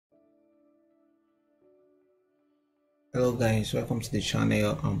Hello guys, welcome to the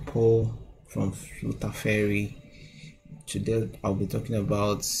channel. I'm Paul from FLUTTER. Today I'll be talking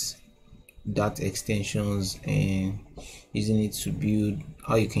about Dart extensions and using it to build,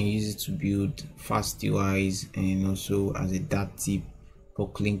 how you can use it to build fast UIs and also as a Dart tip for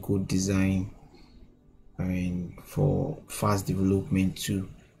clean code design and for fast development too.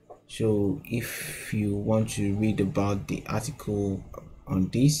 So if you want to read about the article on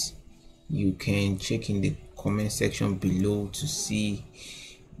this, you can check in the comment section below to see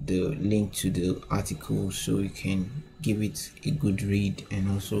the link to the article, so you can give it a good read and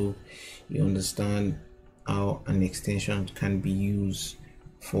also you understand how an extension can be used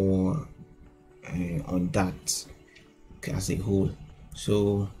for on that as a whole.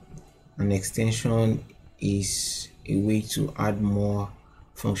 So an extension is a way to add more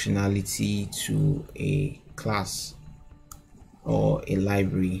functionality to a class or a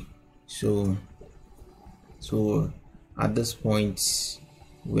library. So at this point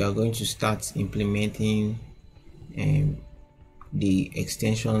we are going to start implementing the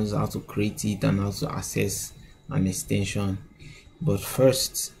extensions, how to create it and how to access an extension. But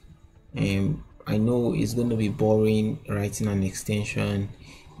first, I know it's going to be boring writing an extension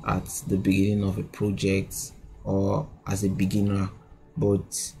at the beginning of a project or as a beginner,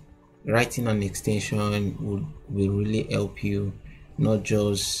 but writing an extension will really help you, not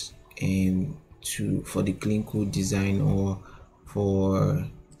just for the clean code design or for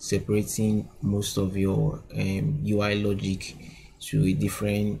separating most of your UI logic to a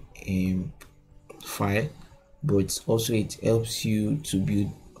different file, but also it helps you to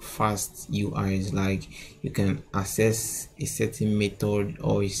build fast UIs. Like you can access a certain method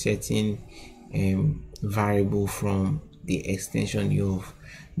or a certain variable from the extension you've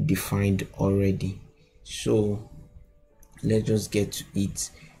defined already. So let's just get to it.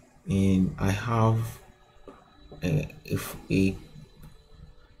 And I have a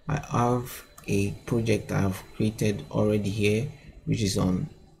project I have created already here, which is on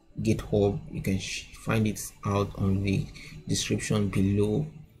GitHub. You can find it out on the description below,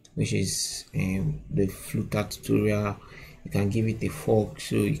 which is the FLUTTER tutorial. You can give it a fork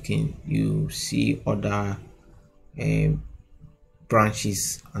so you see other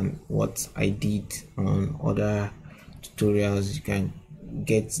branches and what I did on other tutorials. You can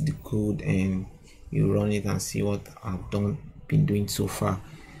get the code and you run it and see what I've been doing so far.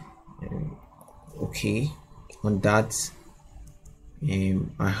 Okay, on that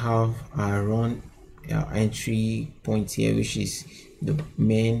I run entry point here, which is the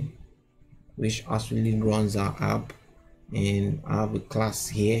main, which actually runs our app, and I have a class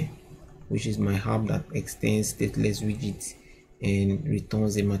here which is my app that extends stateless widget and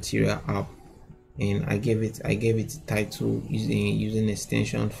returns a material app. And I gave it a title using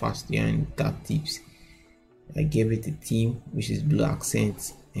extension fast UI and Dart tips. I gave it a theme, which is blue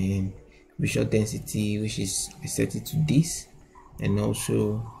accent, and visual density, which is I set it to this, and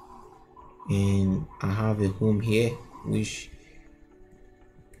also I have a home here which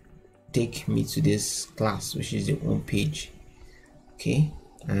take me to this class, which is the home page. Okay,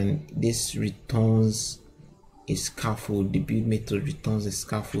 and this returns a scaffold. The build method returns a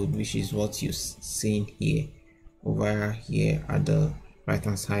scaffold, which is what you're seeing here over here at the right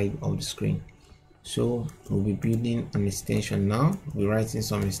hand side of the screen. So we'll be building an extension now. We're writing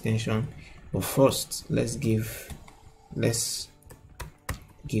some extension, but first let's give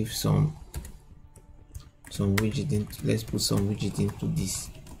some widget in. Let's put some widget into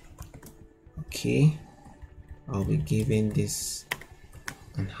this. Okay, I'll be giving this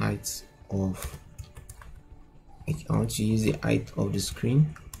an height of, I want to use the height of the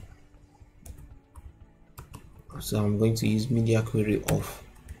screen, so I'm going to use media query of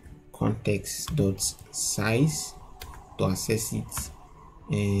context.size to access it,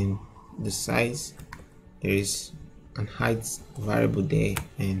 and the size, there is an height variable there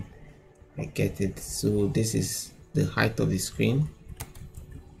and I get it. So this is the height of the screen,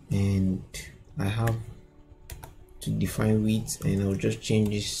 and I have to define width, and I'll just change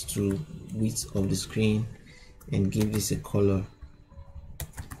this to width of the screen and give this a color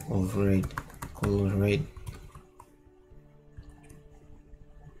of red,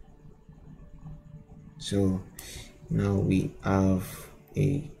 So now we have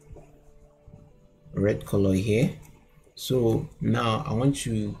a red color here. So now I want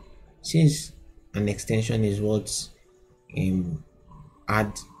to, since an extension is what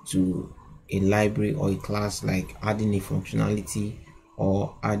add to a library or a class, like adding a functionality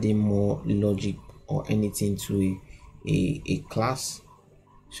or adding more logic or anything to a class.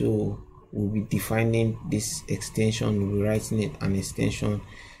 So we'll be defining this extension, we'll be writing it an extension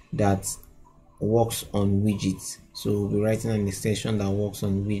that works on widgets. So we'll be writing an extension that works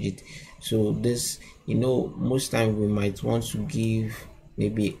on widget. So this, most time we might want to give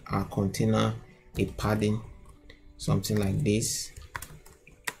maybe our container a padding, something like this: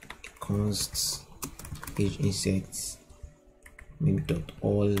 const page insects, maybe dot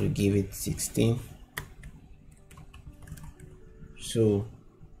all, we give it 16. So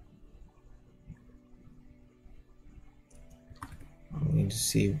I'm going to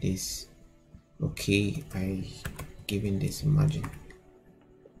save this. Okay, I given this margin.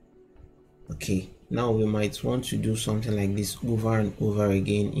 Okay, now we might want to do something like this over and over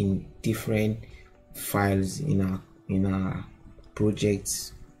again in different files in our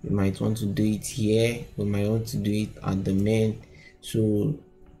projects. We might want to do it here, we might want to do it at the main. So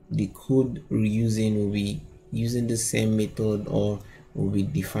the code we're using will be using the same method, or we'll be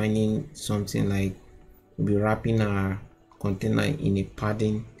defining something like we'll be wrapping our container in a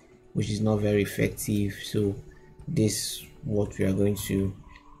padding, which is not very effective. So this is what we are going to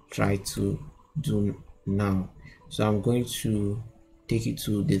try to do now. So I'm going to take you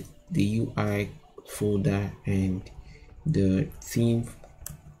to the UI folder and the theme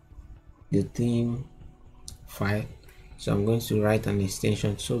file. So I'm going to write an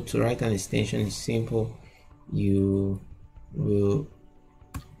extension. So to write an extension is simple. You will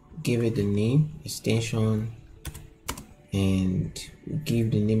give it the name extension and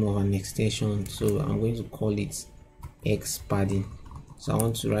give the name of an extension. So I'm going to call it X padding. So I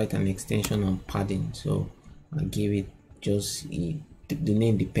want to write an extension on padding, so I give it just the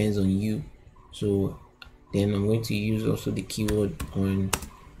name depends on you. So then I'm going to use also the keyword on,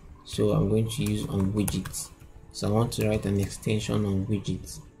 so I'm going to use on widgets. So I want to write an extension on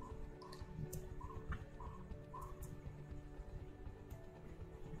widgets.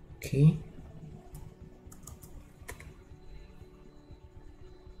 Okay,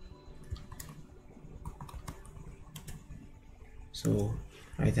 so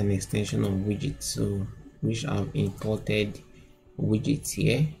write an extension of widgets, so which I've imported widgets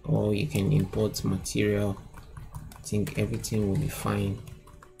here, or you can import material. I think everything will be fine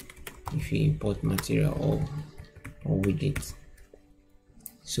if you import material or widgets.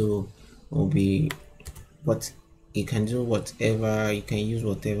 So will be what you can do, whatever you can use,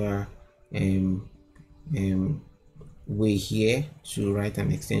 whatever way here to write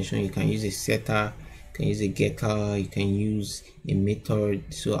an extension. You can use a setter, you can use a getter, you can use a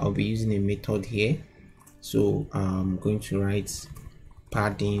method. So I'll be using a method here. So I'm going to write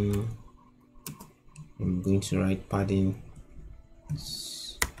padding. I'm going to write padding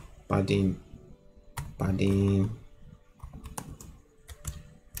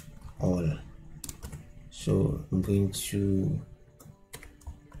all. So I'm going to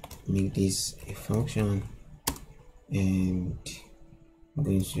make this a function, and I'm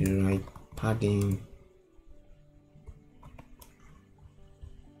going to write padding.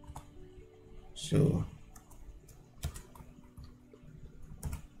 So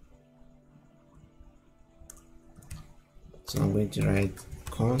I'm going to write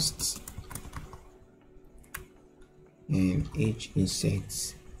const and h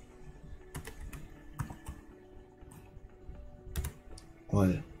insects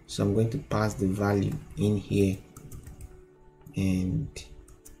all. So I'm going to pass the value in here, and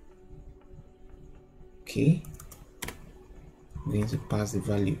okay, I'm going to pass the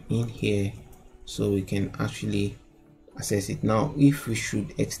value in here so we can actually access it. Now if we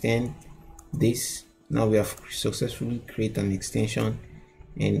should extend this, now we have successfully created an extension,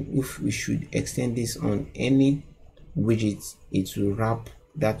 and if we should extend this on any widget, it will wrap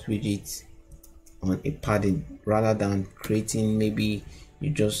that widget on a padding, rather than creating, maybe you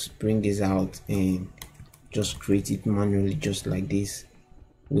just bring this out and just create it manually just like this,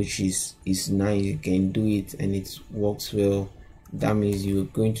 which is nice. You can do it and it works well. That means you're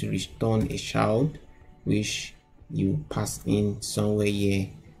going to return a child which you pass in somewhere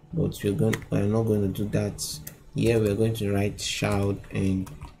here, but we're not going to do that here. We're going to write child and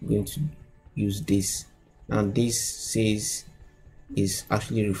we're going to use this. Now this says is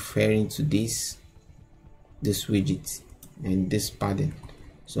actually referring to this widget and this padding.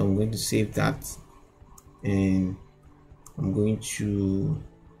 So I'm going to save that, and I'm going to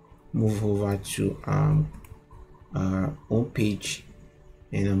move over to our home page,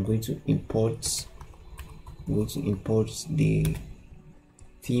 and I'm going to import the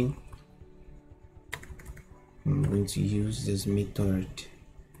theme. I'm going to use this method.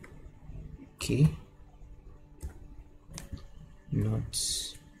 Okay, I'm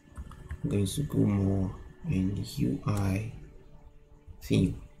going to go more in UI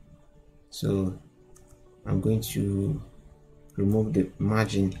theme. So I'm going to remove the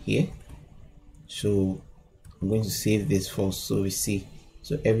margin here, So I'm going to save this first. So we see,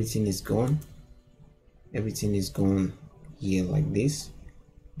 so everything is gone here like this.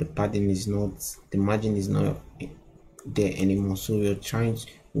 The padding is not, the margin is not there anymore. So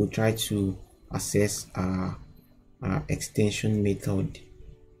we'll try to access our extension method.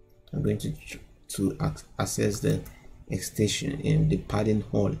 I'm going to access the extension in the padding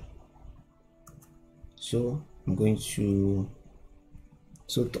hole. So I'm going to,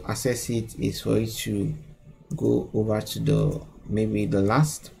 so to access it is for you to go over to the, maybe the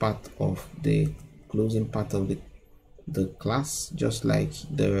last part of the closing part of the class, just like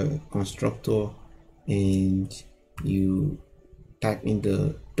the constructor, and you type in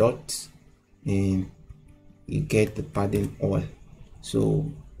the dot and you get the padding all.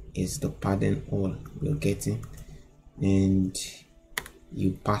 So it's the padding all you're getting, and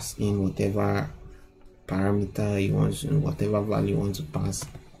you pass in whatever parameter you want to, whatever value you want to pass,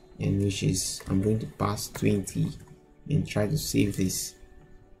 and which is, I'm going to pass 20 and try to save this.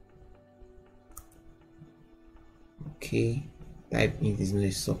 Okay, type in is not a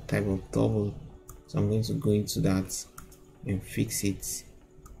subtype of double, so I'm going to go into that and fix it.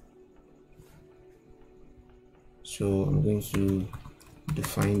 So I'm going to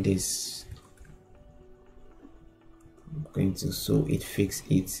define this. I'm going to, so it fix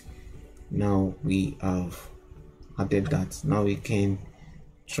it. Now we have added that. Now we can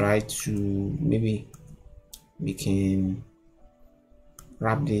try to, maybe we can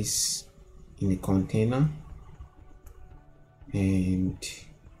wrap this in a container, and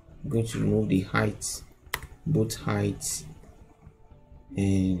I'm going to remove the height, both heights,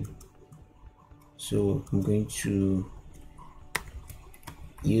 and so I'm going to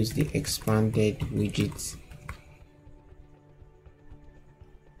use the expanded widget.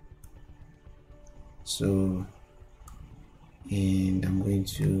 So, and I'm going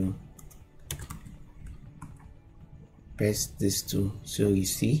to press this too, so you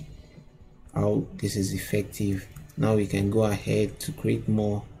see how this is effective. Now we can go ahead to create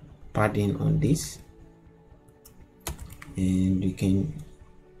more padding on this, and we can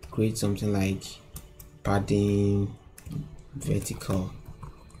create something like padding vertical.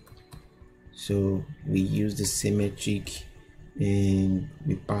 So we use the symmetric and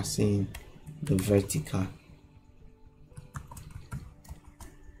we passing the vertical.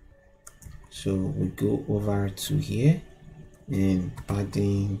 So we go over to here and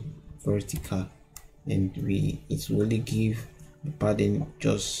padding vertical, and it will only give the padding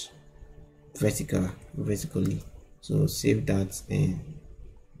just vertically. So save that and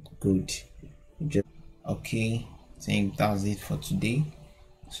good. Okay, I think that's it for today.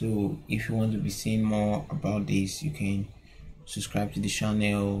 So if you want to be seeing more about this, you can subscribe to the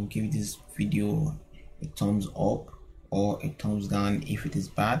channel, give this video a thumbs up or a thumbs down if it is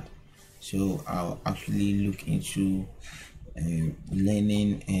bad. So I'll actually look into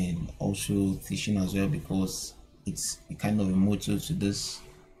learning and also teaching as well, because it's a kind of a motto to this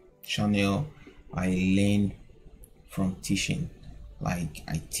channel. I learn from teaching, like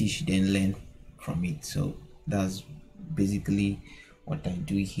I teach then learn from it. So that's basically what I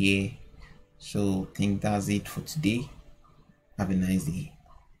do here. So I think that's it for today. Have a nice day.